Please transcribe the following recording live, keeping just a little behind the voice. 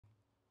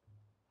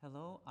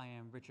Hello, I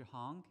am Richard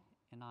Hong,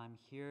 and I'm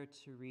here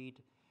to read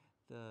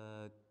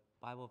the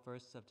Bible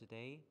verse of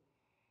today.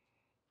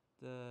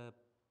 The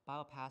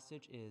Bible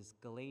passage is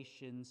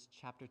Galatians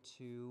chapter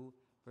 2,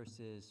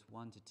 verses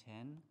 1 to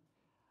 10.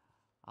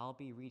 I'll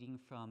be reading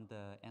from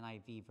the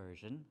NIV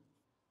version.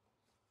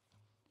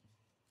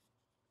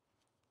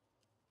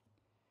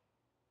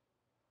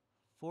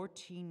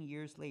 "14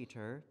 years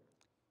later,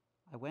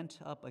 I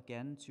went up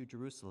again to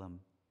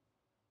Jerusalem,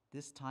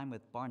 this time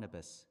with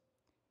Barnabas.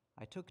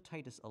 I took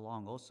Titus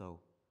along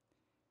also.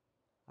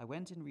 I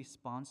went in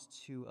response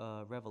to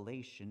a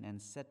revelation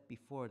and set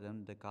before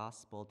them the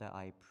gospel that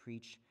I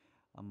preach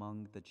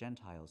among the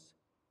Gentiles.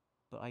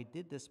 But I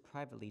did this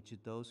privately to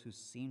those who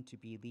seemed to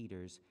be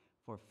leaders,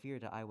 for fear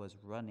that I was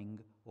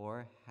running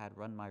or had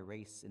run my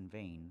race in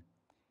vain.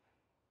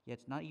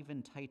 Yet not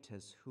even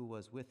Titus, who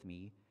was with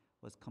me,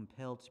 was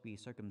compelled to be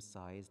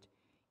circumcised,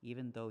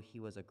 even though he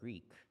was a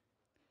Greek.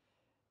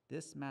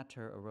 This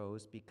matter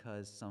arose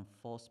because some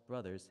false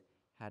brothers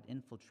had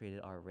infiltrated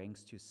our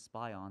ranks to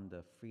spy on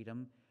the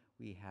freedom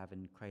we have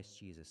in Christ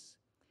Jesus,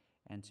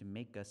 and to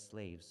make us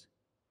slaves.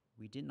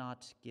 We did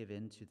not give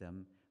in to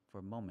them for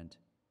a moment,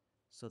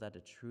 so that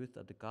the truth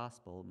of the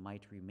gospel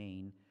might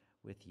remain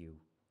with you.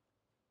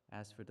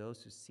 As for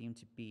those who seemed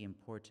to be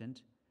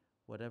important,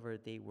 whatever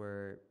they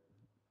were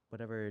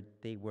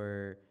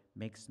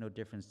makes no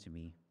difference to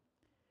me.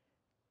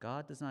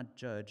 God does not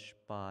judge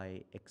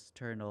by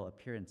external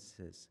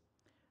appearances.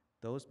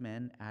 Those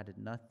men added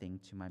nothing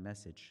to my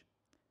message.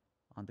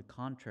 On the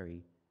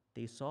contrary,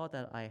 they saw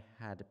that I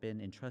had been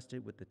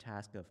entrusted with the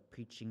task of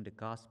preaching the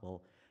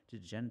gospel to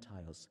the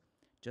Gentiles,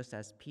 just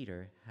as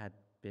Peter had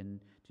been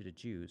to the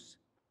Jews.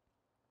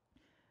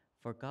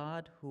 For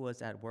God, who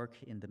was at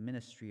work in the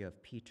ministry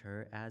of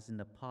Peter as an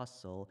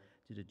apostle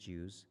to the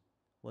Jews,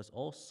 was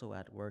also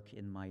at work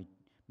in my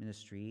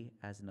ministry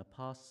as an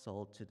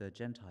apostle to the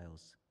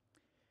Gentiles.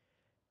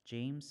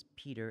 James,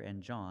 Peter,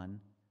 and John,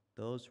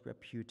 those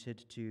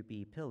reputed to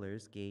be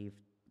pillars, gave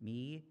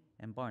me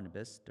and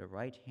Barnabas the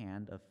right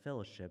hand of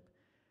fellowship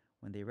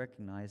when they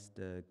recognized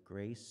the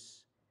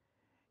grace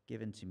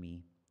given to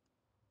me.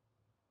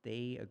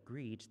 They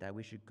agreed that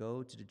we should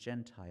go to the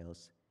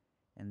Gentiles,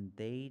 and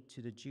they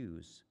to the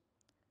Jews.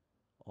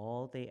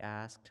 All they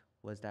asked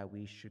was that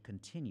we should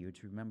continue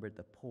to remember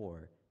the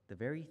poor, the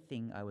very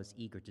thing I was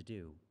eager to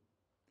do."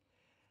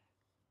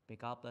 May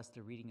God bless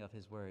the reading of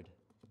his word.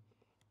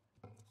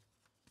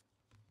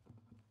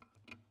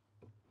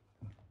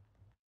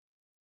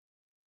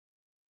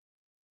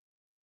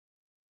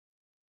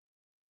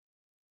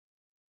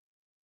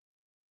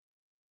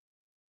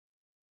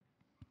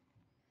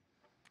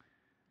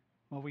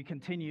 Well, we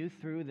continue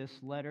through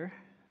this letter,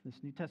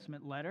 this New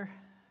Testament letter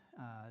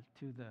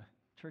to the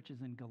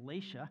churches in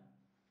Galatia.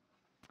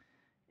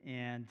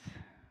 And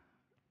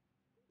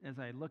as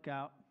I look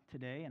out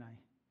today and I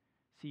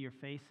see your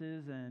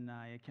faces, and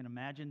I can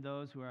imagine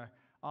those who are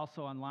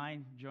also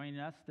online joining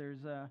us,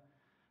 there's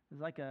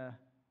like at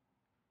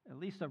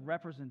least a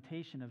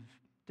representation of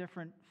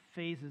different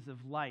phases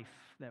of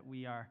life that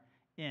we are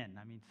in.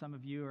 I mean, some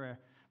of you are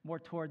more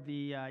toward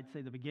I'd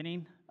say the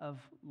beginning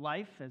of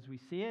life as we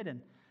see it,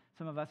 and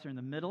some of us are in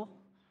the middle,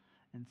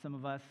 and some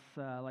of us,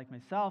 like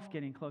myself,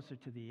 getting closer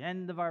to the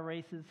end of our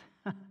races.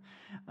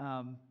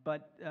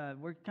 But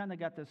we're kind of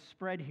got this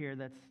spread here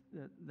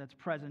that's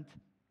present.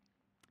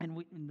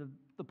 And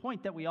the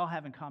point that we all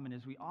have in common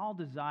is we all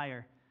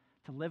desire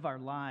to live our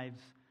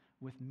lives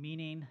with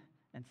meaning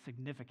and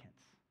significance.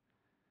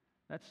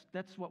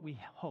 That's what we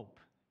hope,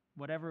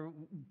 whatever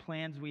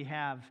plans we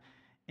have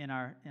in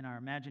our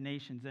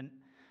imaginations. And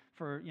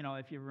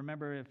if you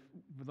remember,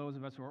 for those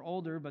of us who are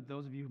older, but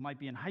those of you who might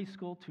be in high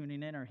school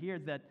tuning in or here,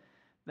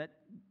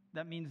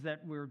 that means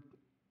that we're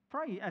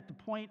probably at the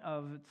point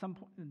of at some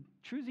point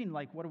choosing,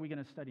 like, what are we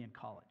going to study in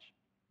college?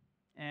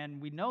 And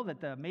we know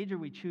that the major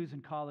we choose in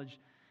college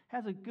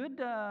has a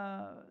good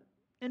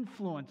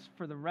influence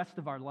for the rest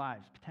of our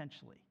lives,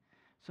 potentially.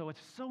 So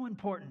it's so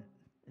important.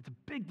 It's a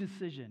big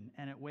decision,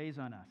 and it weighs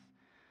on us.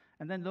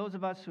 And then those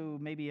of us who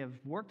maybe have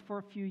worked for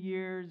a few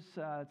years,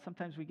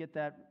 sometimes we get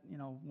that,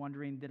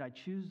 wondering, did I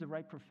choose the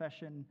right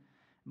profession?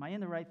 Am I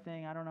in the right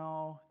thing? I don't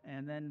know.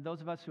 And then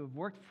those of us who have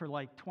worked for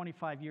like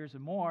 25 years or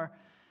more,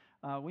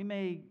 we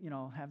may,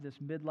 have this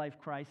midlife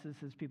crisis,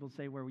 as people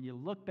say, where you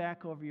look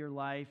back over your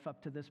life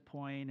up to this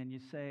point and you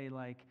say,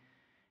 like,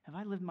 have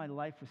I lived my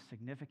life with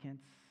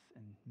significance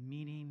and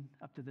meaning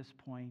up to this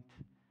point,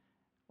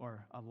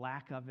 or a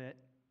lack of it?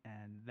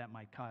 And that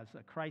might cause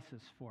a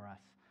crisis for us.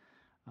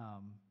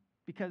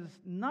 Because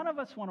none of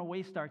us want to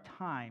waste our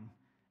time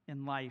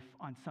in life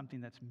on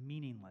something that's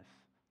meaningless,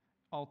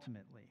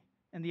 ultimately.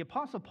 And the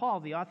Apostle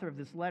Paul, the author of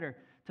this letter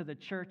to the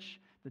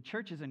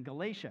churches in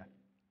Galatia,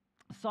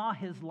 saw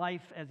his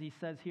life, as he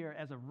says here,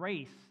 as a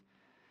race.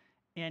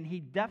 And he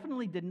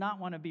definitely did not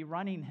want to be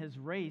running his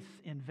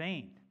race in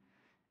vain,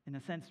 in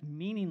a sense,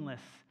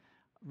 meaningless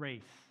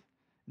race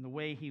in the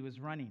way he was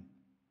running.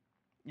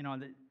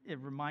 It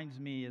reminds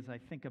me, as I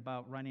think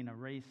about running a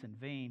race in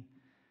vain,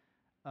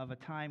 of a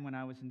time when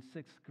I was in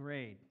 6th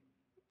grade,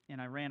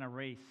 and I ran a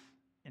race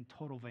in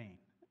total vain.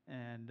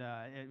 And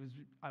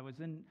I was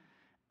in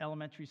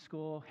elementary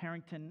school,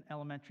 Harrington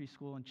Elementary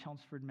School in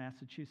Chelmsford,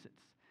 Massachusetts.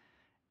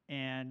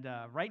 And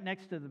right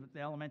next to the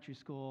elementary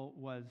school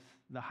was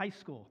the high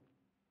school.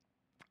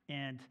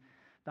 And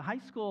the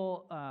high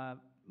school,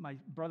 my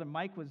brother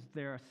Mike was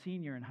there, a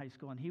senior in high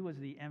school, and he was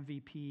the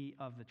MVP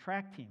of the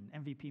track team,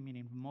 MVP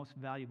meaning most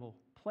valuable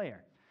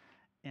player.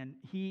 And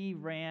he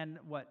ran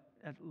what,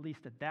 at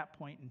least at that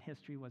point in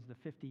history, was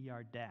the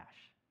 50-yard dash.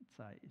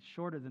 It's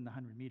shorter than the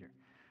 100-meter.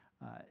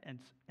 And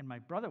my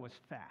brother was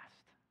fast.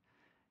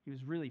 He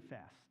was really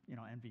fast,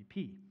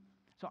 MVP.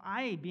 So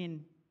I,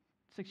 being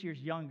 6 years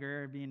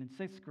younger, being in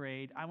 6th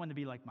grade, I wanted to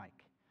be like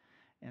Mike.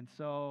 And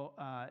so,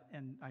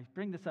 and I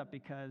bring this up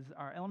because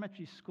our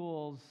elementary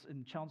schools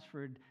in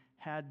Chelmsford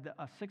had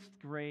a 6th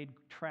grade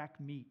track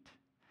meet,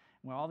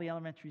 where all the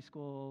elementary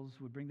schools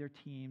would bring their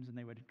teams and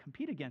they would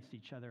compete against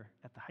each other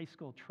at the high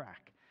school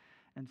track.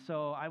 And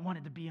so I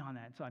wanted to be on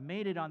that. So I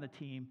made it on the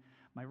team.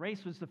 My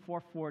race was the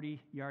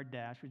 440-yard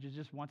dash, which is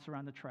just once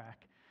around the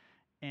track.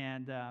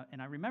 And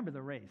I remember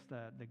the race.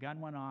 The gun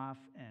went off,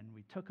 and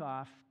we took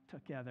off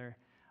together.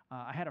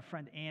 I had a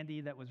friend,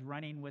 Andy, that was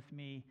running with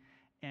me.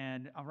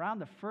 And around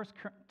the first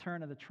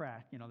turn of the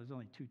track, there's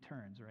only 2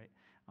 turns, right,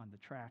 on the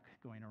track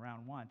going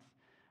around once,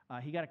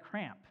 he got a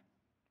cramp.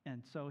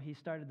 And so he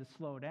started to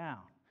slow down.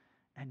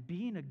 And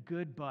being a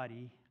good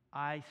buddy,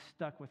 I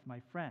stuck with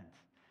my friends.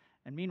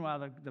 And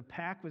meanwhile, the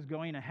pack was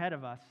going ahead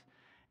of us,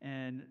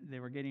 and they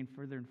were getting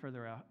further and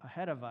further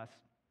ahead of us,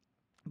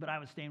 but I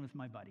was staying with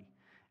my buddy.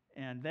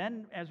 And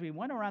then as we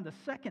went around the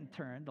second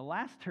turn, the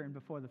last turn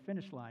before the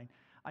finish line,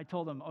 I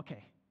told him,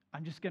 okay,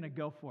 I'm just going to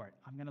go for it.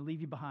 I'm going to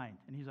leave you behind.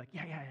 And he's like,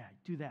 yeah,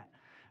 do that.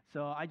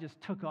 So I just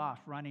took off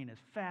running as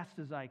fast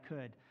as I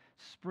could,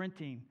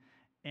 sprinting,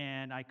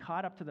 and I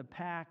caught up to the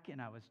pack,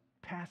 and I was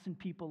passing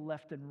people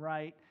left and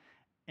right,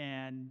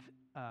 and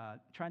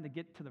trying to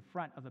get to the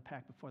front of the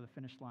pack before the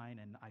finish line,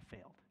 and I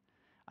failed.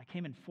 I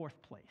came in 4th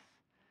place.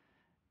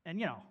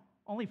 And,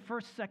 only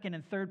 1st, 2nd,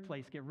 and 3rd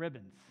place get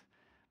ribbons.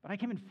 But I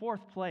came in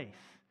 4th place.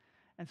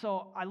 And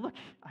so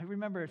I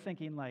remember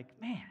thinking, like,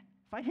 man,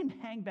 if I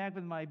didn't hang back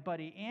with my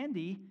buddy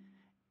Andy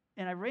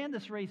and I ran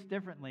this race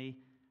differently,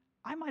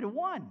 I might have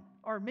won,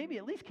 or maybe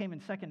at least came in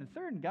 2nd and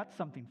 3rd and got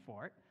something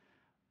for it.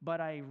 But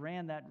I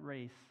ran that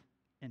race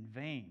in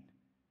vain.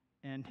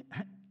 And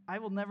I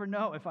will never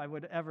know if I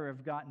would ever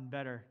have gotten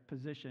better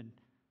position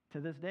to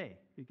this day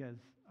because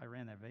I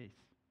ran that race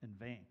in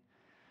vain.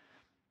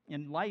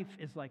 And life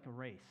is like a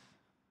race.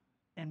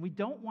 And we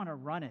don't want to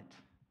run it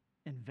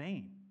in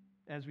vain,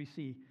 as we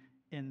see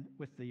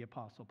with the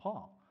Apostle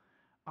Paul.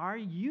 Are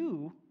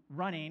you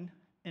running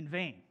in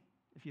vain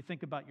if you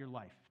think about your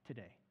life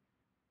today?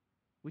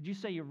 Would you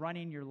say you're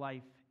running your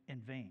life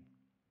in vain?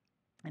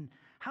 And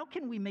how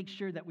can we make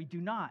sure that we do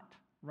not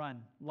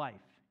run life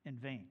in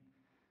vain?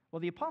 Well,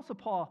 the Apostle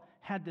Paul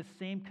had this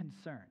same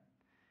concern,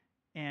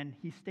 and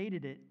he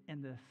stated it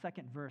in the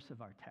 2nd verse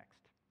of our text.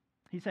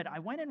 He said, I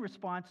went in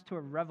response to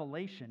a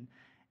revelation,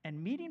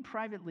 and meeting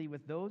privately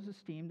with those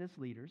esteemed as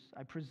leaders,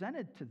 I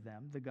presented to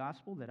them the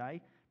gospel that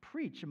I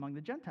preach among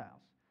the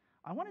Gentiles.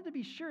 I wanted to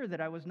be sure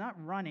that I was not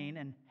running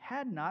and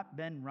had not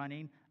been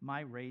running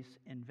my race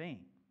in vain.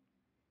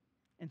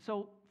 And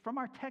so from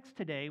our text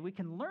today, we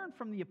can learn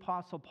from the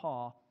Apostle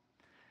Paul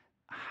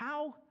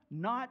how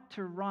not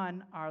to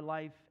run our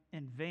life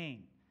in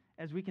vain,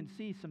 as we can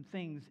see some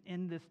things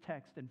in this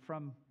text and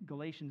from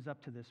Galatians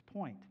up to this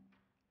point.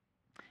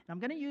 And I'm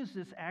going to use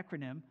this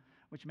acronym,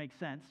 which makes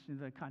sense in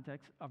the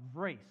context of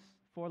RACE,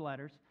 4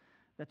 letters,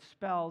 that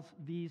spells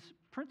these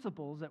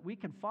principles that we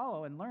can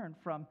follow and learn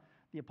from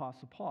the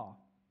Apostle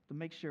Paul to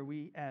make sure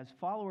we, as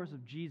followers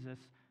of Jesus,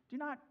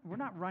 we're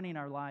not running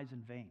our lives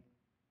in vain.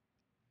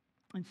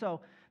 And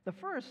so the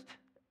first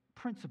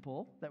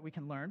principle that we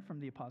can learn from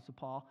the Apostle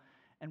Paul,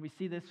 and we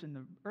see this in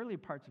the early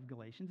parts of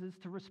Galatians, is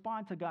to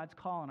respond to God's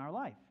call in our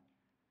life.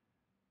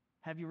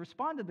 Have you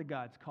responded to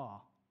God's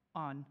call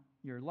on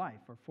your life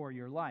or for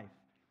your life?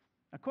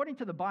 According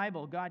to the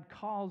Bible, God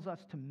calls us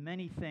to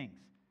many things.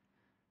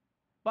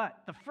 But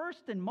the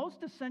first and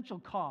most essential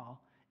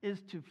call is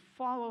to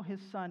follow his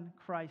Son,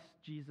 Christ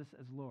Jesus,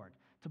 as Lord,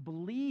 to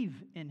believe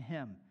in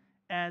him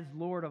as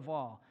Lord of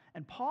all.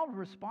 And Paul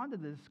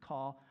responded to this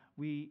call,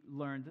 we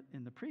learned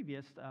in the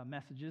previous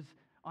messages,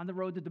 on the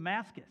road to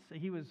Damascus.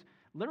 He was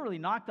literally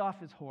knocked off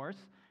his horse,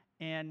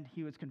 and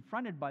he was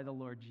confronted by the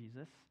Lord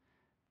Jesus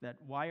that,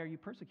 why are you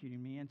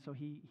persecuting me? And so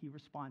he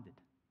responded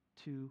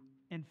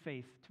in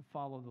faith to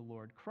follow the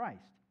Lord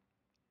Christ.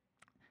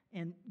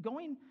 And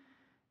going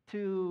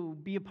to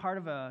be a part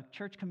of a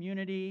church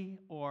community,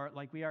 or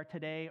like we are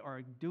today,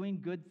 or doing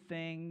good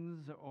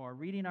things, or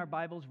reading our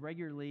Bibles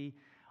regularly,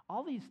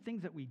 all these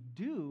things that we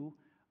do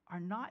are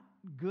not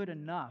good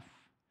enough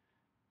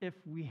if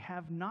we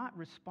have not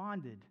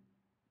responded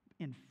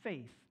in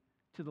faith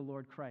to the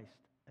Lord Christ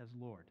as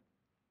Lord.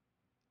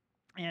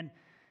 And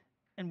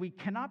we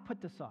cannot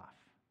put this off.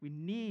 We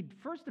need,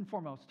 first and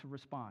foremost, to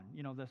respond,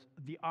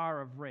 the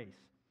R of race.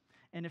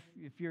 And if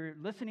you're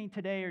listening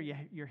today, or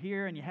you're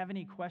here and you have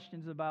any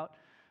questions about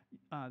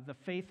the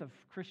faith of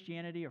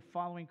Christianity or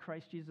following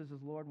Christ Jesus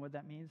as Lord and what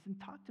that means, then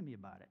talk to me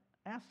about it.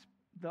 Ask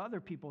the other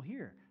people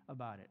here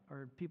about it,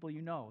 or people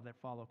you know that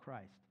follow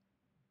Christ.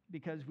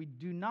 Because we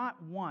do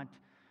not want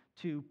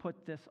to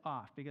put this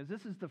off, because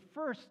this is the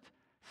first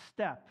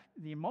step,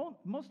 the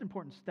most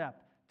important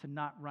step to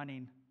not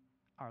running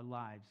our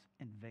lives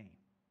in vain.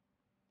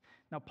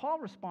 Now, Paul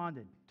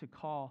responded to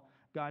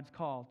God's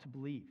call to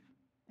believe.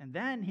 And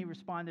then he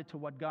responded to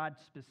what God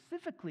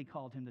specifically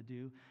called him to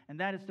do, and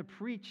that is to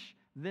preach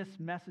this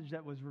message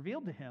that was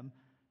revealed to him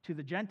to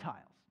the Gentiles,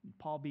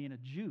 Paul being a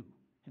Jew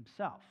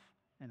himself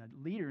and a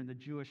leader in the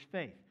Jewish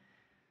faith.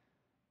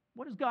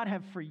 What does God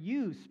have for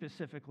you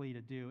specifically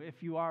to do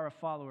if you are a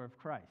follower of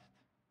Christ?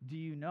 Do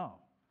you know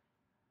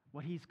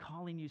what he's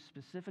calling you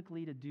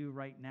specifically to do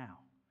right now?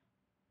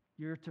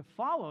 You're to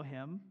follow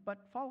him, but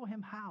follow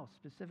him how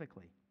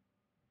specifically?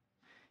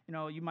 You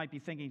know, you might be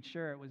thinking,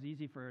 sure, it was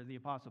easy for the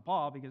Apostle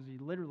Paul because he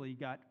literally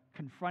got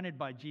confronted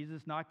by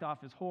Jesus, knocked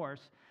off his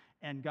horse,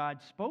 and God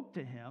spoke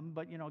to him.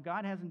 But, you know,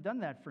 God hasn't done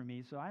that for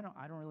me, so I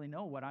don't really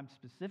know what I'm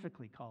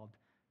specifically called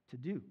to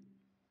do.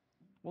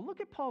 Well, look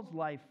at Paul's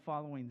life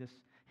following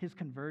his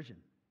conversion.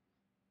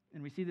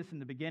 And we see this in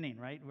the beginning,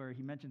 right, where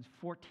he mentions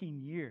 14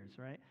 years,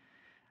 right?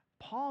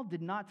 Paul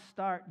did not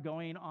start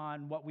going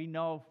on what we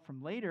know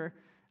from later,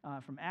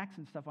 from Acts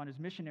and stuff, on his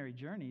missionary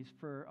journeys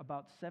for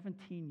about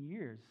 17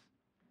 years,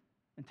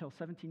 until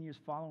 17 years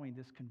following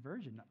this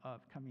conversion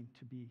of coming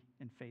to be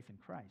in faith in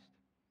Christ.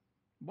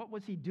 What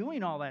was he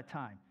doing all that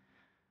time?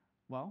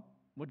 Well,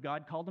 what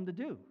God called him to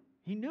do.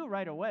 He knew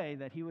right away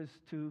that he was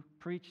to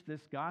preach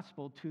this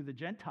gospel to the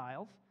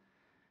Gentiles,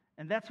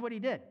 and that's what he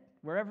did,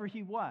 wherever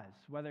he was,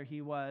 whether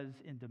he was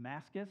in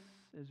Damascus,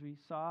 as we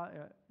saw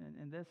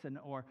in this,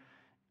 or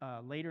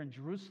later in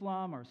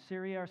Jerusalem, or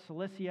Syria, or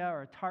Cilicia,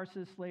 or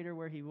Tarsus later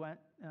where he went,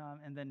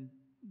 and then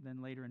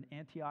later in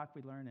Antioch,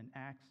 we learn in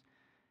Acts.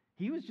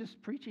 He was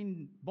just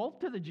preaching both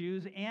to the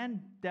Jews and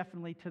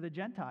definitely to the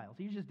Gentiles.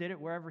 He just did it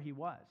wherever he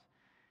was.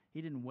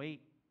 He didn't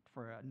wait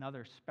for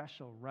another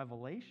special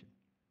revelation.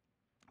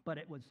 But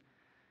it was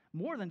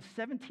more than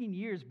 17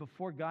 years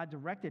before God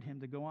directed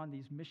him to go on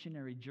these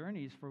missionary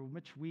journeys, for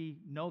which we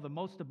know the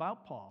most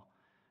about Paul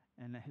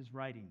and his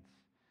writings.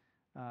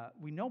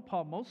 We know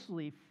Paul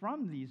mostly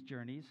from these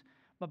journeys,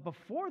 but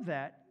before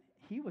that,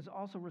 he was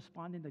also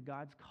responding to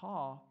God's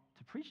call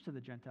to preach to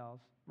the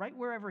Gentiles right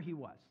wherever he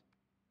was,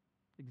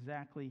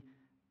 exactly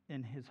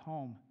in his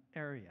home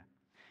area.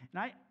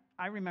 And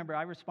I remember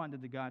I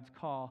responded to God's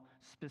call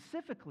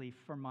specifically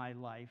for my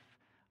life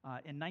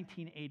in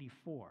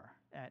 1984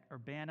 at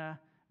Urbana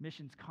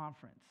Missions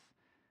Conference.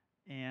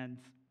 And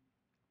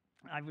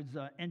I was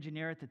an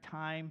engineer at the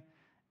time,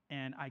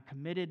 and I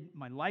committed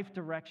my life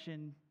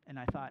direction, and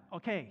I thought,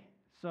 okay,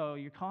 so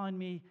you're calling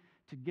me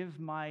to give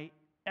my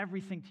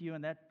everything to you,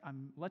 and that I'm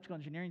an electrical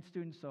engineering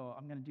student, so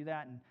I'm going to do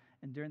that.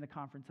 And during the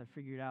conference, I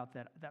figured out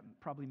that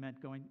probably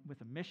meant going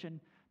with a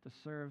mission to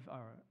serve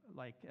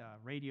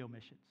radio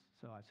missions.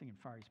 So I was thinking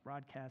Far East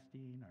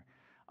Broadcasting or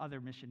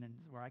other mission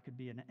where I could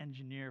be an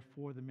engineer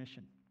for the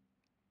mission,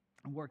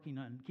 working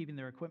on keeping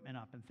their equipment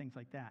up and things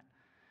like that.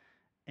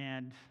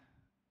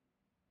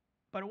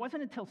 But it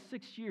wasn't until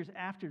 6 years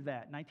after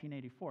that,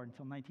 1984,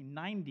 until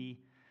 1990,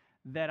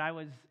 that I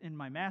was in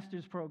my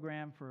master's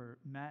program for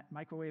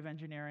microwave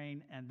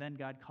engineering, and then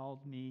God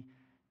called me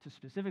to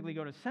specifically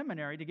go to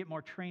seminary to get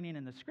more training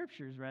in the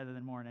scriptures rather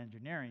than more in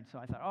engineering. So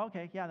I thought, oh,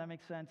 okay, yeah, that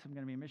makes sense. I'm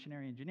going to be a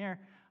missionary engineer.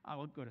 I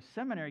will go to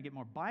seminary, get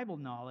more Bible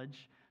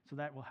knowledge, so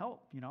that will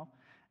help, you know.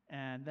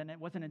 And then it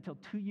wasn't until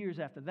 2 years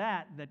after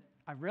that that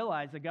I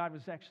realized that God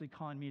was actually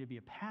calling me to be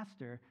a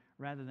pastor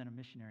rather than a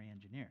missionary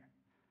engineer.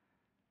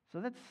 So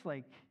that's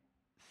like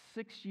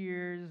 6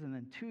 years and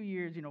then 2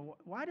 years. You know,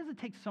 why does it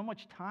take so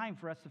much time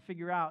for us to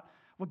figure out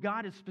what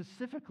God is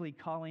specifically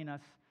calling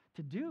us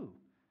to do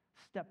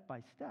step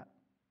by step?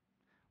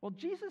 Well,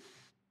 Jesus,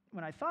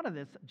 when I thought of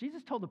this,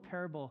 Jesus told a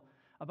parable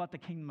about the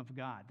kingdom of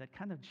God that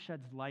kind of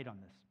sheds light on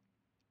this.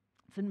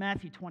 It's in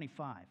Matthew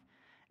 25,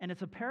 and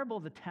it's a parable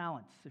of the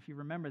talents, if you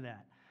remember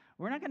that.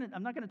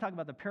 I'm not going to talk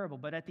about the parable,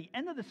 but at the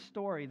end of the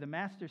story, the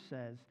master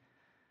says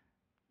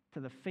to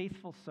the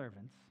faithful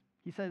servants,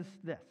 he says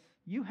this: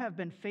 "You have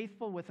been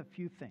faithful with a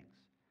few things.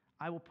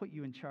 I will put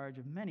you in charge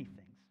of many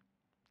things.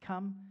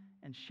 Come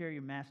and share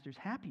your master's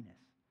happiness."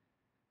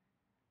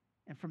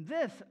 And from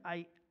this,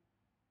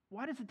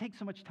 why does it take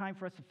so much time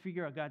for us to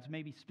figure out God's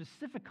maybe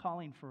specific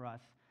calling for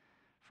us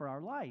for our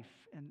life?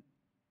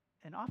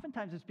 And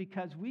oftentimes it's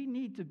because we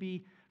need to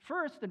be,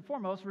 first and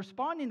foremost,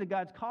 responding to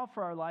God's call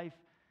for our life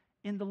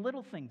in the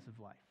little things of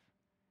life,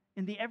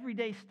 in the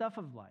everyday stuff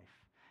of life.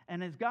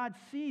 And as God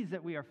sees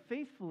that we are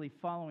faithfully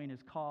following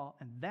his call,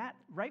 and that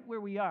right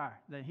where we are,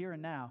 the here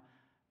and now,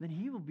 then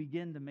he will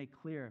begin to make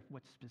clear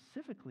what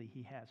specifically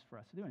he has for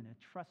us to do, and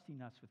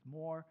entrusting us with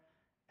more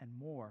and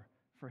more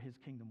for his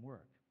kingdom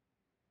work.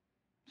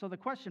 So the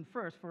question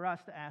first for us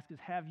to ask is,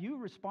 have you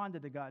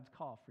responded to God's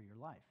call for your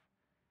life?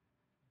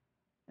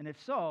 And if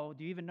so,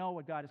 do you even know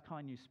what God is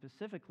calling you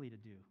specifically to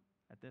do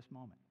at this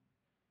moment?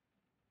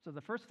 So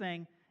the first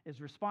thing is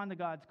respond to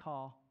God's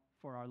call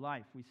for our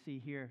life. We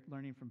see here,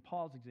 learning from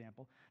Paul's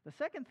example. The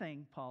second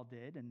thing Paul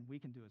did, and we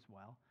can do as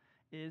well,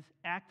 is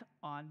act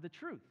on the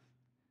truth.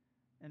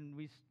 And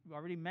we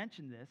already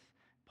mentioned this.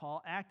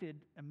 Paul acted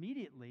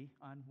immediately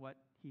on what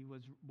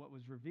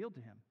was revealed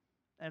to him.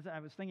 As I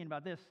was thinking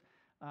about this,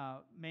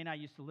 May and I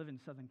used to live in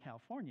Southern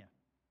California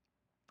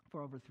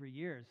for over 3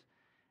 years.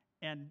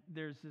 And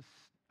there's this,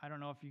 I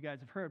don't know if you guys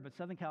have heard, but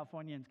Southern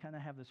Californians kind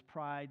of have this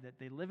pride that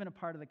they live in a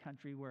part of the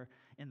country where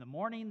in the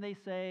morning they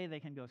say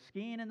they can go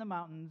skiing in the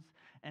mountains,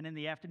 and in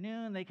the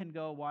afternoon they can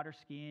go water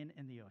skiing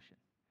in the ocean.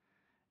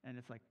 And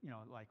it's like,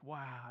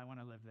 wow, I want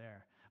to live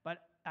there. But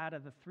out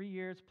of the 3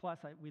 years plus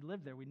we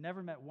lived there, we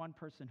never met one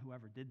person who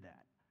ever did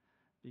that,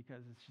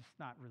 because it's just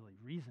not really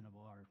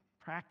reasonable or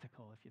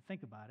practical if you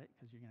think about it,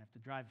 because you're going to have to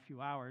drive a few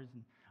hours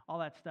and all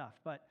that stuff.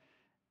 But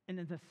and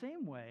in the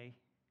same way,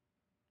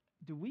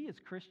 do we as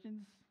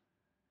Christians,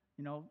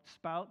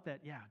 spout that,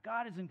 yeah,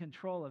 God is in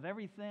control of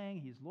everything,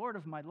 He's Lord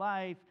of my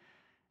life,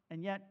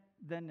 and yet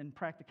then in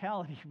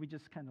practicality, we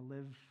just kind of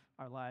live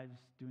our lives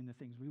doing the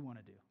things we want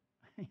to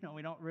do.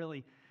 We don't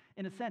really,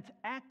 in a sense,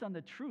 act on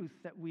the truth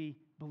that we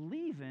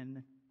believe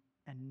in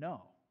and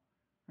know.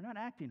 We're not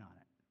acting on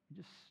it.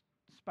 We're just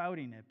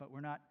spouting it, but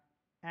we're not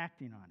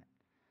acting on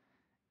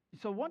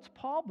it. So once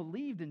Paul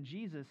believed in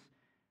Jesus,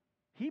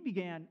 he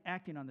began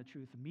acting on the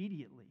truth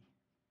immediately.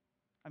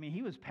 I mean,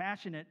 he was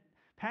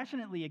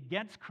passionately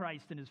against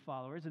Christ and his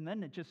followers, and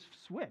then it just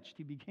switched.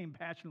 He became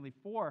passionately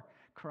for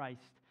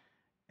Christ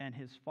and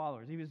his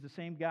followers. He was the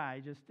same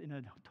guy, just in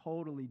a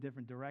totally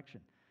different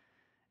direction.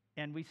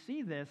 And we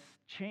see this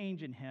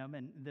change in him,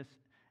 and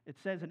it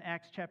says in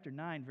Acts chapter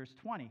 9, verse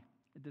 20,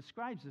 it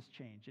describes this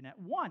change. And at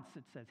once,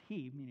 it says,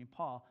 he, meaning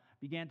Paul,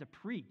 began to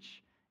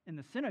preach in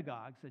the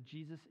synagogues that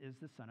Jesus is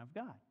the Son of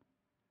God.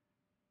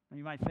 And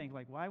you might think,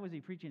 why was he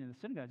preaching in the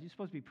synagogues? He's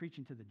supposed to be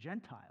preaching to the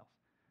Gentiles.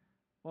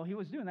 Well, he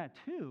was doing that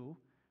too,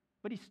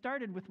 but he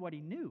started with what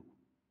he knew.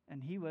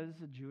 And he was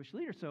a Jewish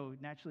leader, so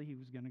naturally he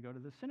was going to go to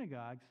the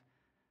synagogues,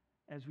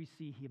 as we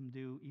see him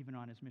do even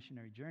on his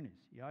missionary journeys.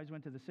 He always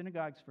went to the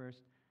synagogues first,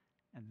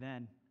 and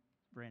then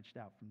branched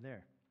out from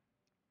there.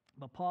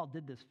 But Paul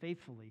did this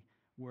faithfully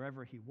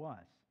wherever he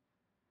was.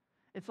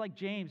 It's like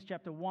James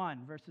chapter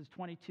 1, verses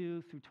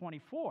 22 through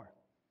 24.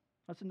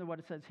 Listen to what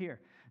it says here.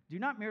 Do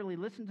not merely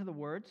listen to the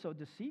word, so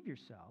deceive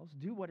yourselves.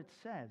 Do what it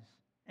says.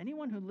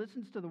 Anyone who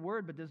listens to the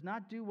word but does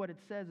not do what it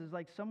says is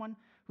like someone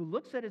who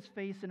looks at his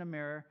face in a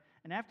mirror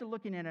and after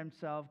looking at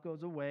himself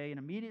goes away and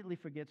immediately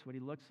forgets what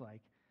he looks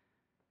like.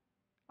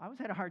 I always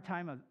had a hard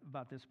time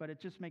about this, but it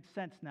just makes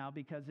sense now,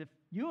 because if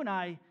you and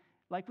I,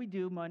 like we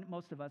do,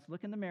 most of us,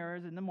 look in the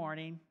mirrors in the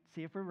morning,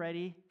 see if we're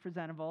ready,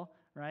 presentable,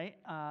 right?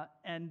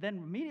 And then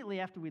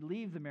immediately after we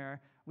leave the mirror,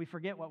 we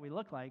forget what we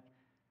look like.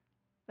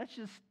 That's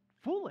just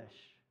foolish.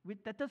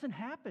 That doesn't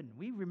happen.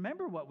 We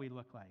remember what we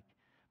look like.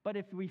 But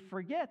if we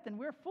forget, then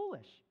we're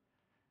foolish.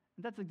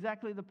 And that's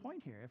exactly the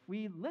point here. If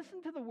we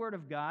listen to the Word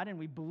of God and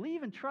we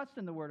believe and trust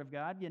in the Word of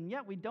God, and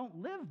yet we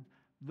don't live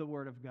the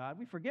Word of God,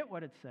 we forget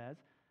what it says,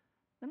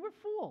 then we're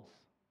fools.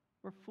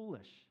 We're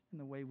foolish in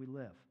the way we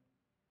live.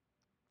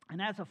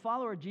 And as a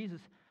follower of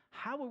Jesus,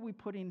 how are we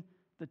putting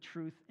the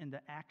truth into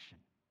action?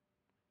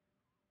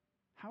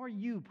 How are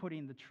you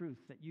putting the truth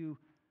that you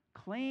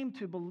claim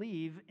to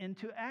believe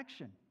into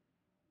action?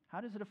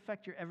 How does it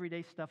affect your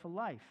everyday stuff of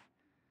life?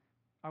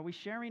 Are we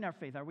sharing our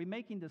faith? Are we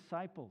making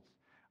disciples?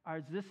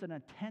 Is this an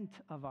intent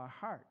of our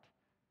heart?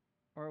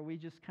 Or are we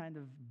just kind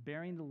of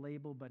bearing the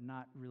label but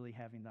not really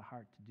having the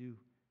heart to do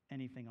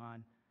anything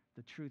on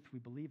the truth we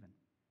believe in?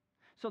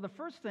 So the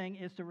first thing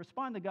is to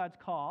respond to God's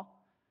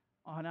call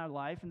on our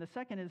life, and the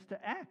second is to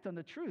act on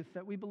the truth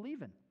that we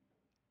believe in.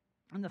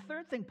 And the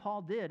third thing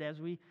Paul did,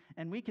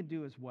 and we can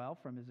do as well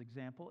from his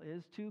example,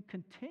 is to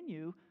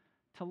continue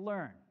to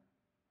learn.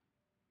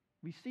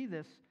 We see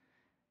this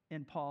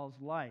in Paul's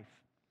life.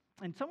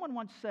 And someone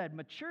once said,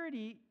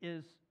 maturity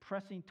is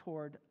pressing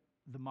toward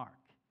the mark.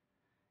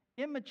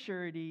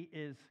 Immaturity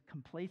is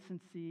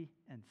complacency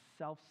and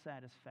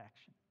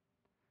self-satisfaction.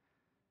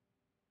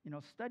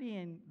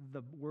 Studying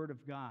the Word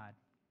of God,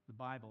 the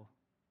Bible,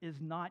 is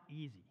not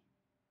easy.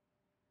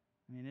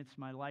 I mean, it's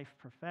my life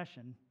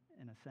profession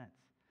in a sense.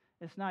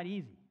 It's not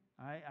easy.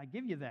 I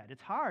give you that.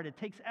 It's hard. It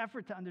takes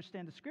effort to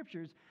understand the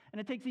Scriptures,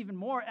 and it takes even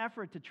more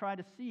effort to try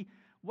to see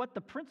what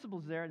the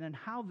principles there and then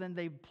how then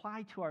they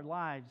apply to our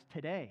lives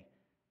today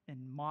in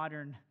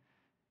modern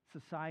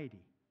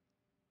society.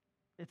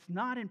 It's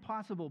not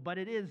impossible, but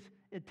it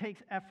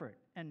takes effort.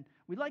 And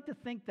we like to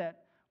think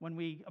that when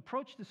we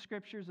approach the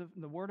Scriptures of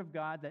the Word of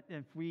God, that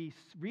if we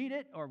read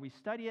it or we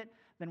study it,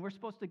 then we're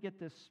supposed to get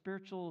this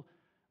spiritual,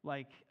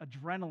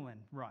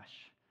 adrenaline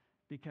rush.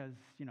 Because,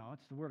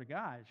 it's the Word of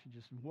God. It should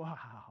just, wow.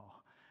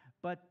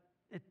 But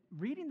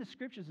reading the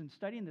Scriptures and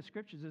studying the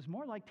Scriptures is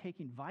more like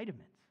taking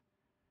vitamins,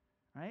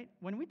 right?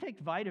 When we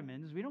take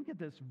vitamins, we don't get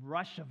this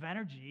rush of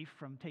energy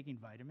from taking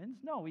vitamins.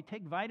 No, we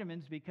take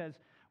vitamins because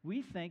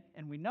we think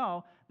and we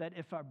know that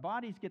if our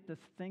bodies get the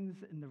things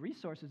and the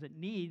resources it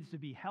needs to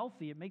be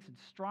healthy, it makes it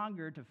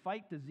stronger to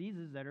fight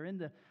diseases that are in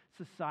the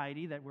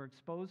society that we're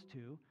exposed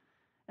to.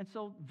 And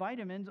so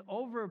vitamins,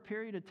 over a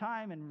period of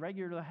time and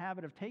regular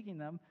habit of taking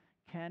them,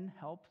 can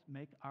help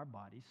make our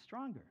bodies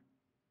stronger.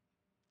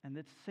 And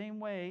it's the same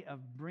way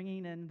of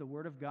bringing in the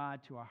Word of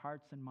God to our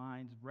hearts and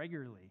minds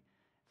regularly.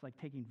 It's like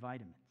taking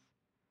vitamins.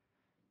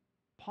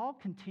 Paul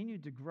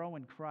continued to grow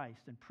in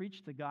Christ and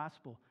preach the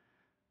gospel.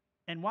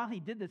 And while he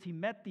did this, he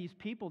met these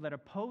people that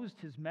opposed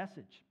his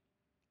message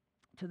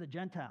to the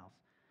Gentiles.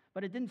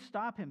 But it didn't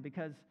stop him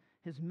because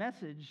his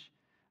message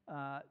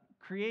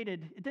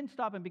created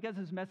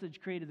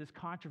this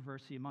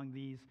controversy among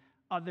these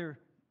other,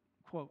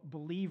 quote,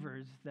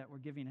 believers that were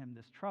giving him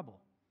this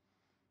trouble.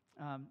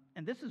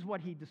 And this is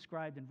what he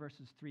described in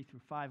verses 3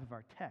 through 5 of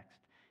our text.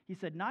 He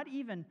said, "Not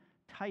even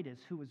Titus,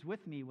 who was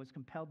with me, was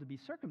compelled to be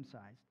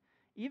circumcised,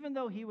 even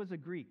though he was a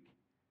Greek.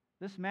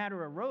 This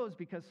matter arose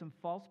because some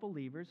false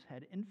believers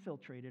had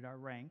infiltrated our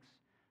ranks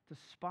to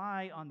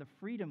spy on the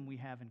freedom we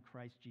have in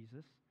Christ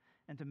Jesus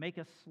and to make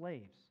us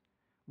slaves.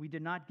 We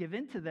did not give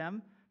in to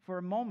them for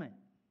a moment,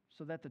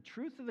 so that the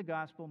truth of the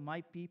gospel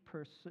might be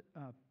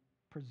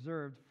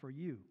preserved for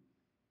you."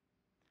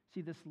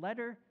 See, this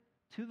letter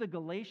to the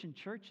Galatian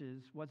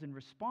churches was in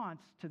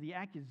response to the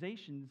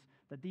accusations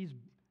that these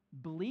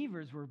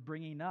believers were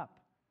bringing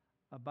up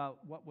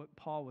about what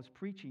Paul was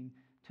preaching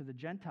to the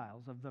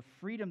Gentiles, of the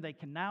freedom they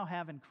can now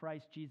have in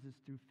Christ Jesus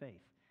through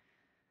faith.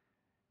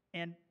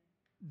 And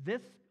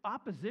this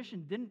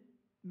opposition didn't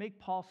make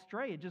Paul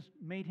stray. It just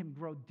made him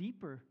grow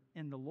deeper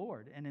in the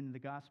Lord and in the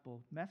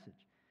gospel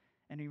message.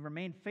 And he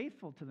remained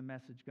faithful to the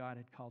message God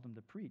had called him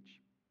to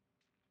preach.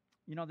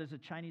 You know, there's a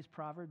Chinese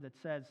proverb that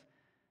says,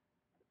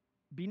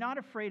 "Be not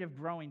afraid of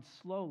growing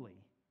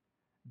slowly.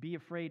 Be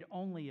afraid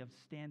only of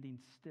standing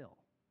still,"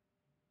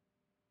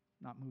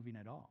 not moving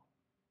at all.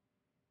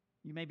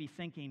 You may be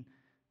thinking,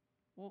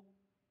 well,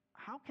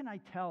 how can I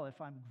tell if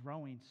I'm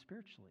growing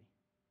spiritually?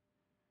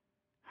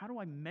 How do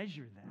I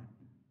measure that?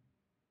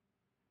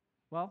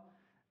 Well,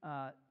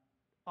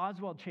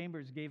 Oswald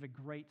Chambers gave a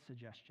great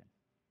suggestion.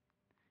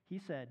 He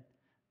said,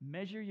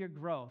 "Measure your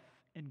growth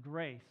in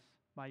grace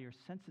by your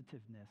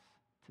sensitiveness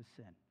to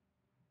sin."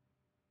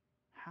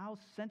 How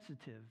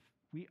sensitive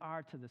we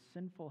are to the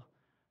sinful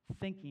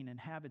thinking and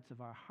habits of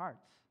our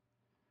hearts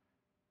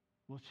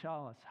will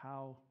show us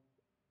how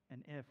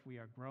and if we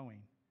are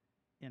growing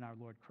in our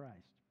Lord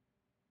Christ.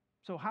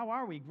 So how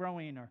are we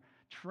growing or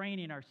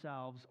training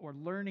ourselves or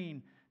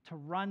learning to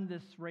run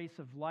this race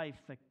of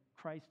life that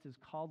Christ has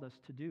called us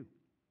to do?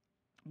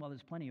 Well,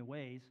 there's plenty of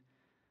ways.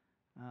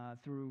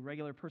 Through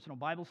regular personal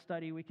Bible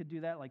study, we could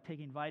do that, like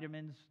taking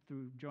vitamins,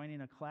 through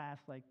joining a class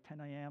like 10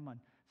 a.m. on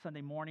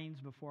Sunday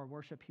mornings before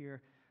worship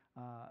here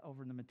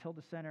over in the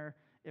Matilda Center.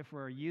 If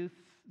we're a youth,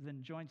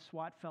 then join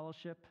SWAT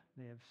Fellowship.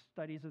 They have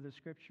studies of the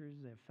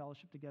Scriptures. They have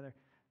fellowship together.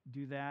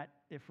 Do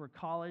that. If we're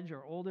college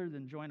or older,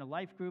 then join a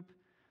life group.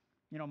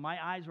 You know,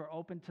 my eyes were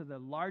open to the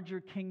larger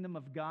kingdom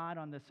of God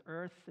on this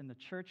earth in the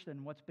church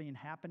than what's been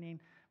happening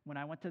when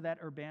I went to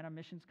that Urbana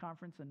Missions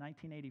Conference in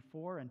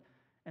 1984.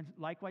 And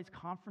likewise,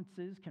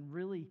 conferences can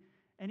really,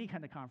 any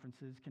kind of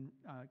conferences can,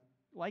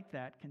 like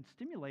that, can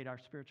stimulate our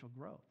spiritual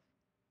growth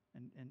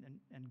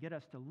and get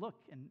us to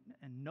look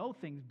and know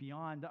things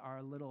beyond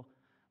our little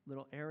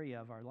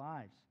area of our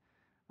lives.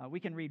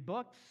 We can read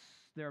books.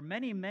 There are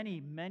many, many,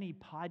 many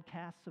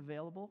podcasts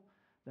available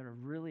that are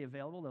really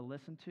available to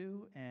listen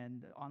to,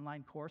 and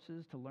online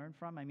courses to learn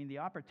from. I mean, the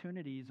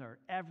opportunities are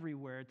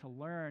everywhere to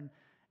learn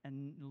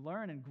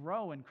and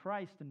grow in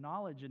Christ and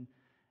knowledge and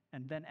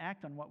then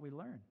act on what we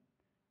learn.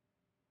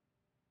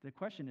 The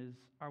question is,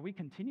 are we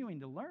continuing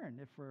to learn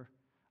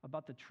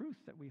about the truth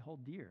that we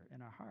hold dear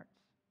in our hearts?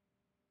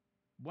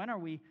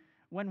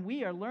 When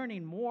we are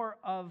learning more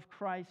of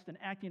Christ and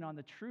acting on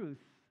the truth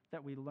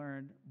that we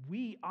learned,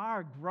 we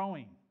are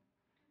growing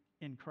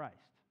in Christ.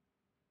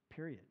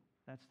 Period.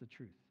 That's the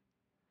truth.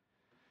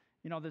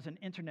 You know, there's an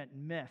internet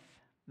myth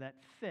that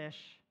fish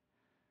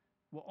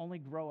will only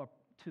grow up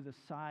to the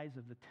size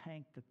of the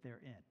tank that they're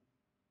in.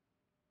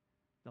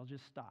 They'll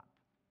just stop.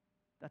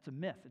 That's a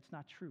myth. It's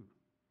not true.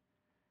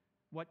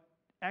 What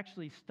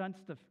actually stunts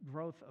the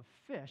growth of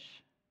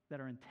fish that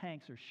are in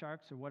tanks or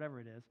sharks or whatever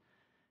it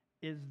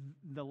is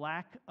the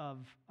lack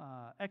of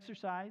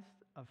exercise,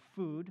 of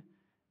food,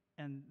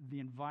 and the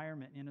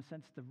environment. In a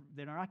sense,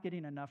 they're not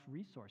getting enough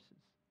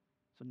resources.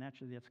 So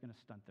naturally, that's going to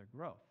stunt their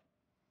growth.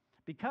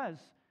 Because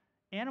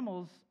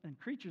animals and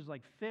creatures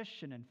like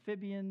fish and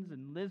amphibians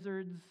and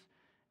lizards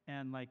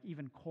and like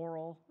even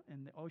coral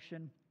in the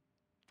ocean,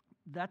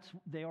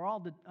 they are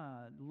all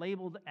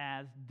labeled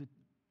as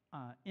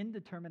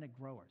indeterminate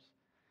growers.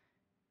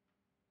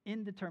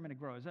 Indeterminate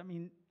growers. I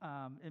mean,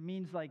 it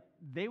means like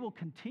they will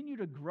continue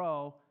to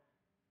grow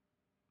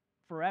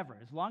forever,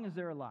 as long as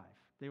they're alive.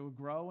 They will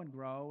grow and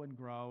grow and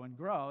grow and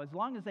grow, as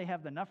long as they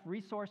have enough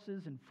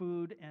resources and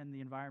food and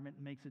the environment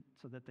makes it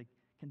so that they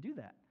can do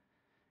that.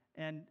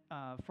 And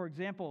for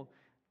example,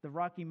 the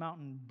Rocky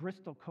Mountain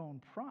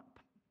bristlecone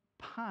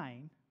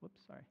pine,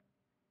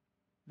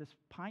 this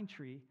pine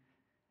tree,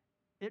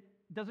 it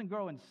doesn't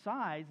grow in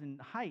size and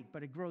height,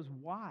 but it grows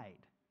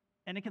wide.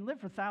 And it can live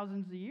for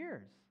thousands of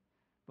years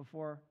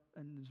before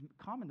and it's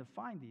common to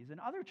find these. And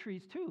other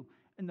trees, too,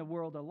 in the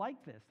world are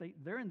like this.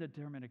 They're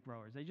indeterminate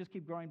growers. They just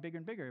keep growing bigger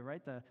and bigger,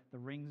 right? The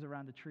rings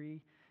around the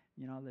tree,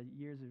 the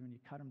years when you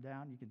cut them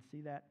down, you can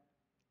see that.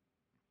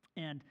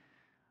 And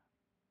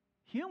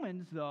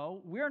humans,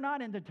 though, we're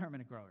not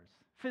indeterminate growers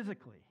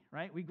physically,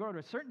 right? We grow to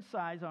a certain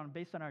size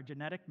based on our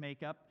genetic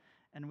makeup,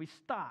 and we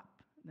stop.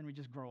 Then we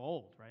just grow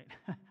old, right?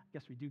 I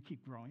guess we do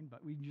keep growing,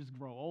 but we just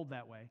grow old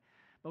that way.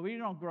 But we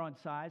don't grow in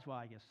size. Well,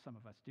 I guess some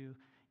of us do,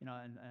 and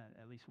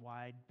at least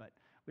wide. But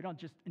we don't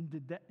just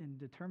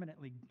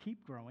indeterminately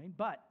keep growing.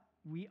 But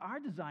we are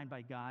designed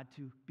by God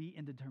to be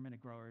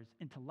indeterminate growers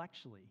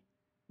intellectually.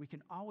 We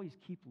can always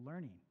keep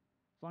learning,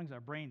 as long as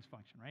our brains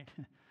function, right?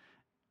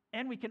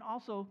 And we can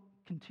also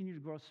continue to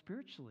grow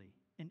spiritually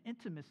in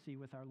intimacy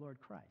with our Lord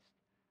Christ.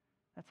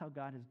 That's how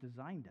God has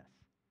designed us,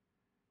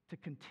 to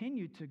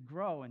continue to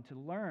grow and to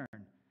learn.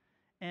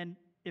 And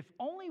if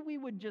only we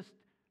would just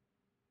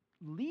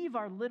leave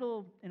our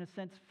little, in a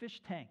sense,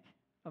 fish tank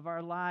of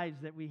our lives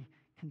that we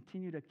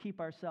continue to keep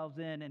ourselves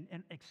in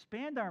and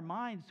expand our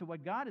minds to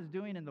what God is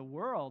doing in the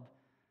world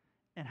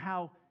and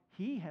how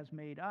He has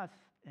made us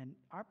and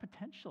our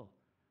potential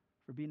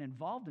for being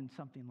involved in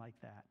something like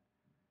that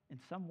in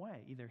some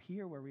way, either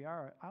here where we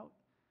are or out,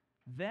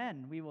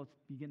 then we will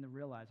begin to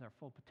realize our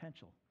full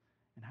potential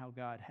and how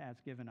God has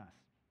given us.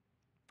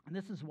 And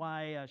this is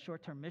why a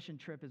short-term mission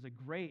trip is a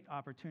great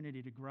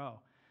opportunity to grow.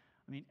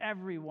 I mean,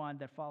 everyone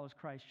that follows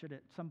Christ should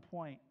at some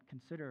point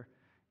consider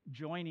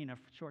joining a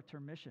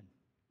short-term mission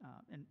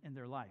in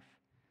their life.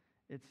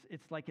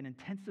 It's like an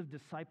intensive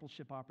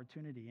discipleship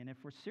opportunity. And if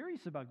we're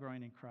serious about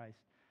growing in Christ,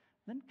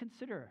 then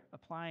consider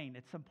applying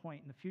at some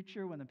point in the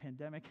future when the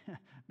pandemic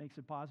makes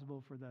it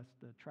possible for us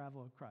to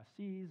travel across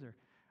seas or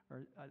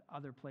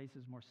other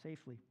places more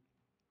safely.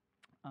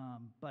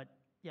 But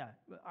yeah,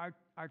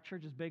 our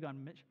church is big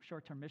on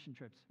short-term mission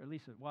trips, or at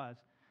least it was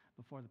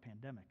before the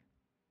pandemic.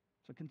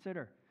 So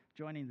consider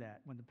joining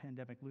that when the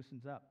pandemic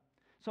loosens up.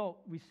 So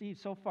we see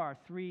so far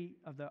 3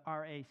 of the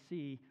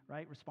RAC,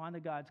 right? Respond to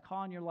God's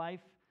call in your life,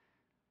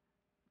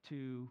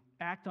 to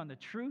act on the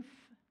truth,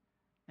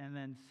 and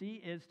then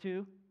C is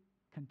to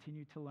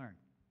continue to learn.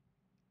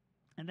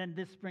 And then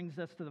this brings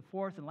us to the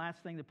 4th and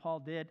last thing that Paul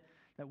did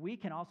that we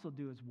can also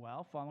do as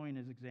well, following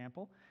his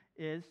example,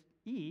 is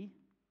E,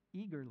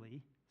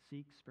 eagerly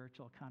seek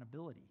spiritual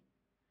accountability.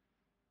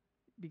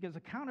 Because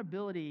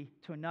accountability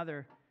to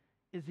another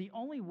is the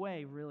only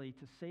way, really,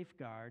 to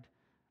safeguard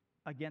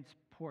against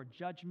poor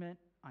judgment,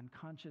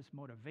 unconscious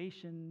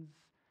motivations,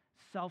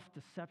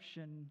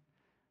 self-deception,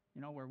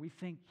 where we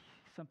think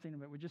something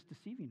that we're just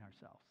deceiving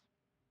ourselves.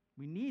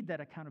 We need that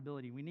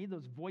accountability. We need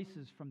those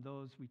voices from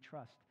those we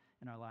trust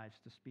in our lives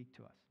to speak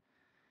to us.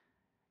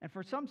 And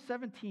for some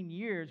 17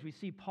 years, we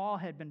see Paul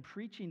had been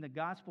preaching the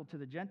gospel to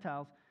the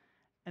Gentiles,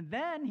 and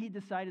then he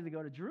decided to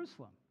go to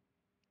Jerusalem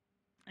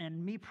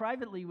and meet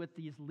privately with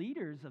these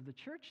leaders of the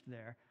church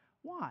there.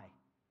 Why?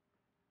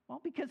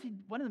 Well, because he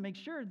wanted to make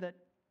sure that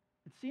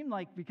it seemed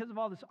like because of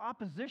all this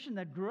opposition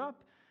that grew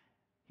up,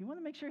 he wanted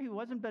to make sure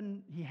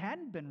he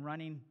hadn't been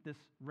running this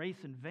race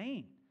in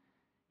vain.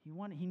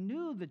 He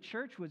knew the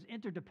church was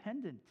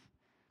interdependent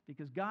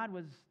because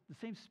the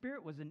same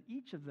Spirit was in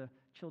each of the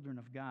children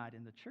of God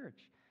in the church.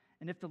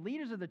 And if the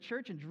leaders of the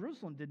church in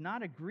Jerusalem did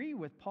not agree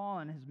with Paul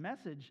and his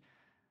message,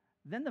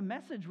 then the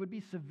message would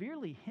be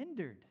severely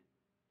hindered,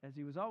 as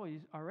he was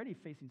already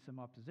facing some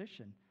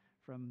opposition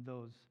from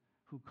those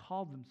who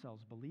called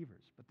themselves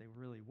believers, but they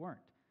really weren't.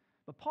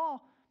 But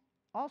Paul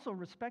also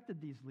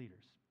respected these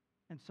leaders,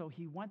 and so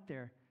he went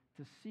there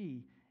to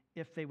see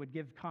if they would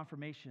give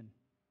confirmation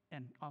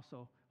and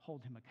also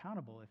hold him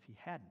accountable if he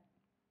hadn't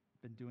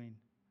been doing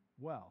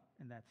well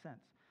in that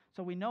sense.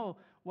 So we know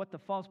what the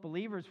false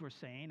believers were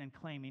saying and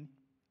claiming,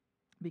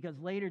 because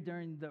later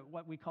during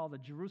what we call the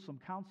Jerusalem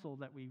Council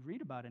that we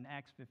read about in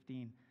Acts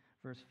 15,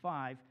 verse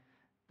 5,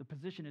 the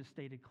position is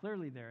stated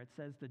clearly there. It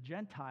says the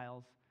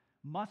Gentiles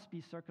must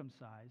be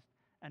circumcised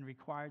and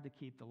required to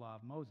keep the law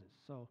of Moses.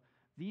 So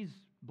these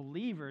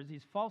believers,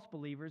 these false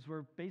believers,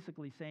 were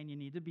basically saying you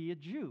need to be a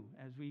Jew,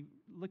 as we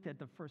looked at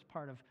the first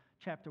part of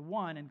chapter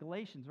 1 in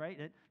Galatians, right?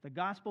 The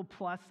gospel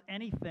plus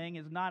anything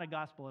is not a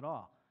gospel at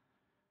all.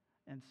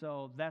 And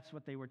so that's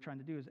what they were trying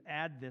to do, is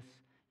add this.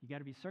 You got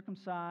to be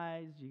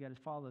circumcised, you got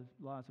to follow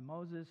the laws of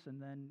Moses,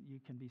 and then you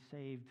can be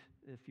saved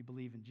if you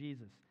believe in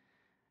Jesus.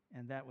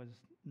 And that was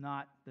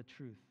not the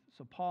truth.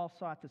 So Paul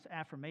sought this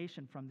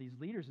affirmation from these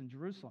leaders in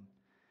Jerusalem.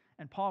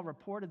 And Paul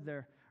reported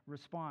their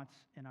response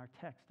in our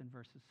text in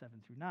verses 7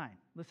 through 9.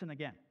 Listen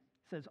again.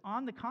 It says,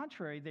 on the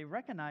contrary, they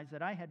recognized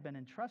that I had been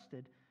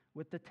entrusted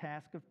with the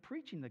task of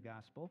preaching the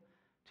gospel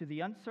to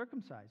the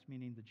uncircumcised,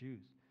 meaning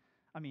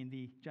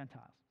the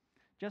Gentiles,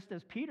 just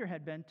as Peter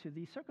had been to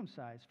the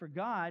circumcised. For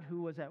God,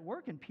 who was at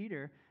work in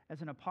Peter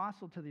as an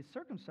apostle to the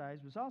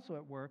circumcised, was also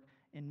at work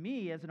in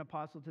me as an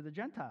apostle to the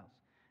Gentiles.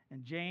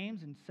 And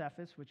James and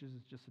Cephas, which is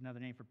just another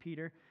name for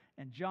Peter,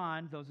 and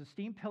John, those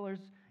esteemed pillars,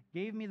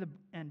 gave me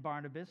and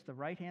Barnabas the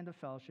right hand of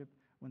fellowship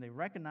when they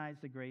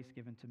recognized the grace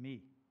given to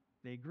me.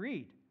 They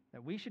agreed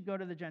that we should go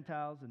to the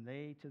Gentiles and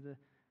they to the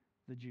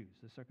Jews,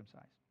 the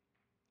circumcised.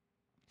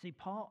 See,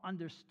 Paul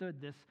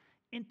understood this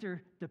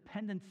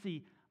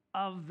interdependency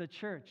of the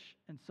church.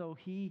 And so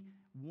he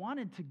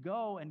wanted to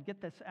go and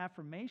get this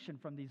affirmation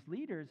from these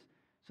leaders.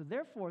 So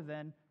therefore,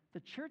 then,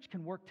 the church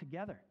can work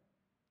together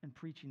in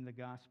preaching the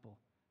gospel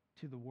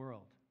to the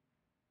world.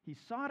 He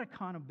sought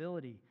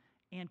accountability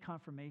and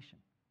confirmation.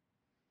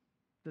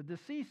 The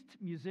deceased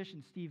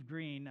musician Steve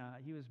Green,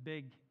 he was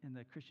big in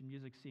the Christian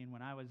music scene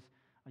when I was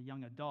a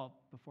young adult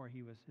before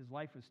his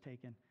life was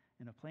taken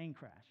in a plane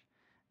crash.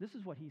 This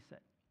is what he said.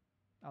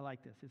 I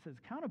like this. It says,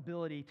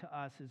 accountability to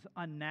us is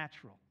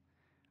unnatural.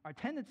 Our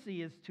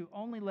tendency is to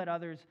only let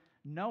others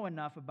know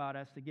enough about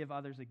us to give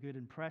others a good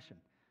impression.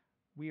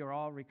 We are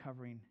all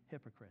recovering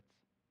hypocrites.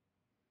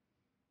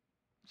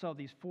 So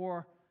these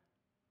 4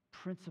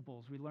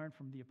 principles we learned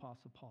from the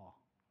Apostle Paul.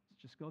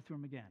 Let's just go through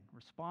them again.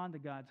 Respond to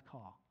God's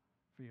call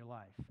for your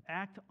life.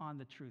 Act on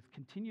the truth.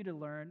 Continue to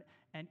learn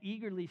and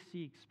eagerly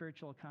seek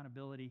spiritual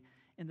accountability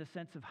in the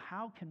sense of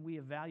how can we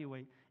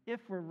evaluate if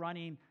we're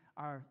running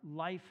our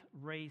life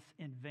race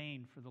in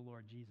vain for the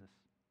Lord Jesus.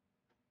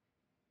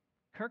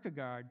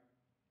 Kierkegaard,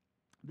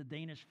 the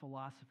Danish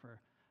philosopher,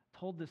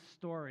 told this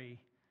story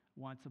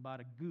once about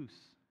a goose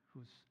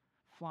who was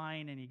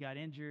flying and he got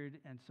injured,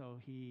 and so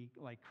he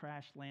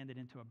crash landed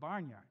into a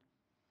barnyard.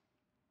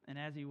 And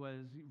as he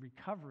was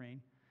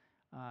recovering,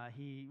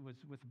 he was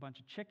with a bunch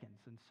of chickens,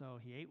 and so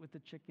he ate with the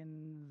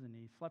chickens and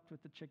he slept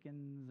with the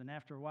chickens, and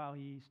after a while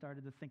he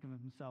started to think of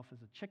himself as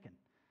a chicken.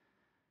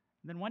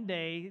 And then one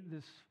day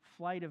this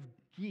flight of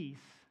geese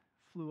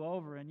flew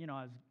over, and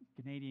as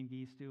Canadian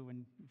geese do,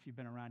 and if you've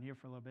been around here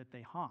for a little bit,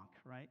 they honk,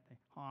 right? They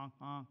honk,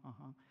 honk, honk,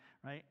 honk,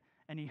 right?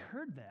 And he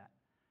heard that,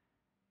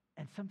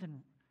 and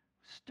something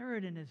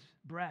stirred in his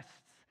breasts,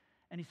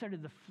 and he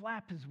started to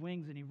flap his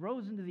wings, and he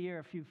rose into the air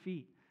a few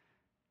feet.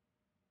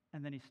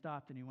 And then he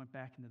stopped and he went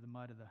back into the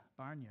mud of the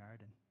barnyard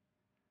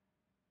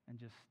and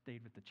just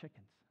stayed with the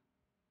chickens.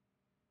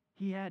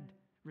 He had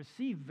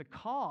received the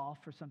call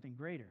for something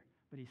greater,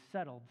 but he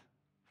settled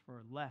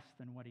for less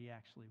than what he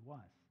actually was.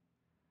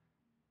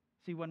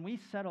 See, when we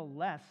settle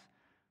less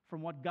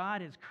from what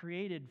God has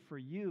created for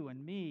you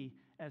and me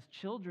as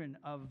children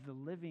of the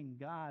living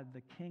God,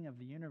 the King of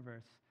the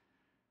universe,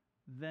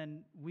 then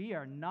we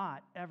are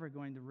not ever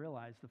going to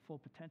realize the full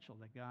potential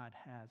that God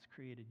has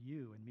created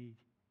you and me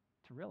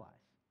to realize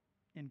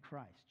in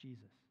Christ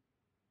Jesus.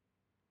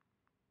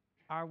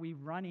 Are we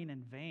running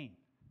in vain?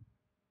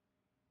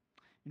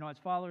 As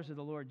followers of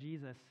the Lord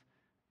Jesus,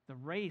 the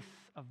race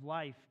of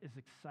life is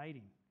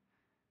exciting.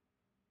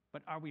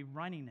 But are we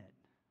running it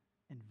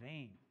in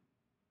vain?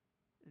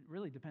 It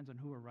really depends on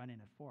who we're running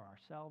it for,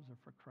 ourselves or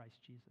for Christ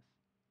Jesus.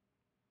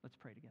 Let's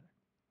pray together.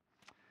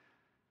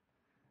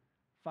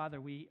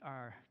 Father, we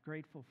are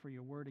grateful for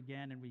your word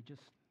again, and we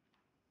just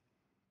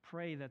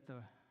pray that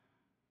the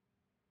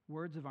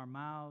words of our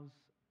mouths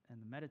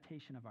and the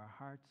meditation of our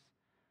hearts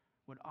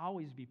would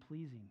always be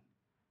pleasing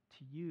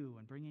to you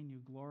and bringing you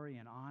glory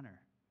and honor,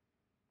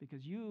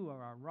 because you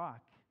are our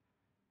rock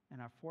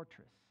and our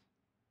fortress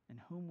in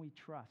whom we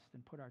trust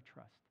and put our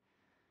trust.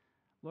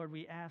 Lord,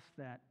 we ask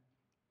that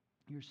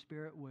your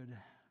Spirit would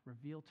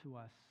reveal to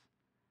us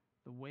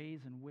the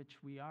ways in which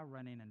we are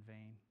running in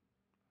vain,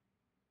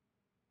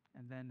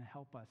 and then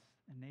help us,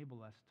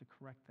 enable us to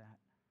correct that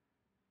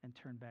and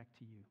turn back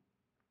to you.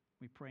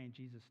 We pray in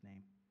Jesus'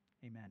 name.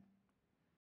 Amen.